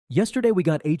Yesterday we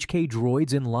got HK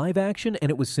droids in live action and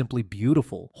it was simply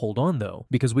beautiful. Hold on though,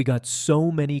 because we got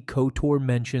so many KOTOR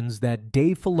mentions that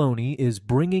Dave Filoni is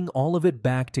bringing all of it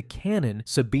back to canon.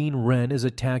 Sabine Wren is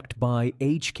attacked by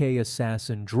HK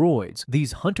assassin droids.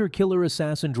 These hunter-killer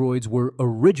assassin droids were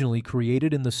originally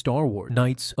created in the Star Wars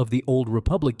Knights of the Old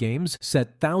Republic games,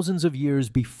 set thousands of years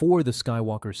before the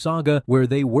Skywalker saga, where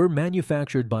they were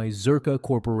manufactured by Zerka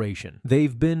Corporation.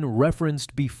 They've been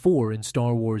referenced before in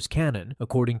Star Wars Canon.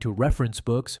 According to reference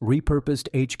books, repurposed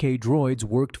HK droids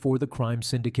worked for the crime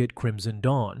syndicate Crimson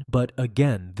Dawn. But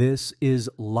again, this is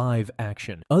live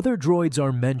action. Other droids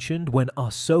are mentioned when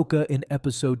Ahsoka in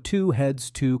Episode 2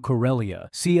 heads to Corellia.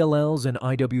 CLLs and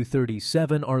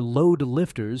IW-37 are load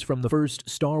lifters from the first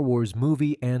Star Wars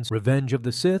movie and Revenge of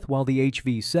the Sith, while the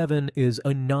HV-7 is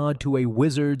a nod to a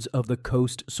Wizards of the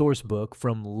Coast sourcebook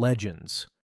from Legends.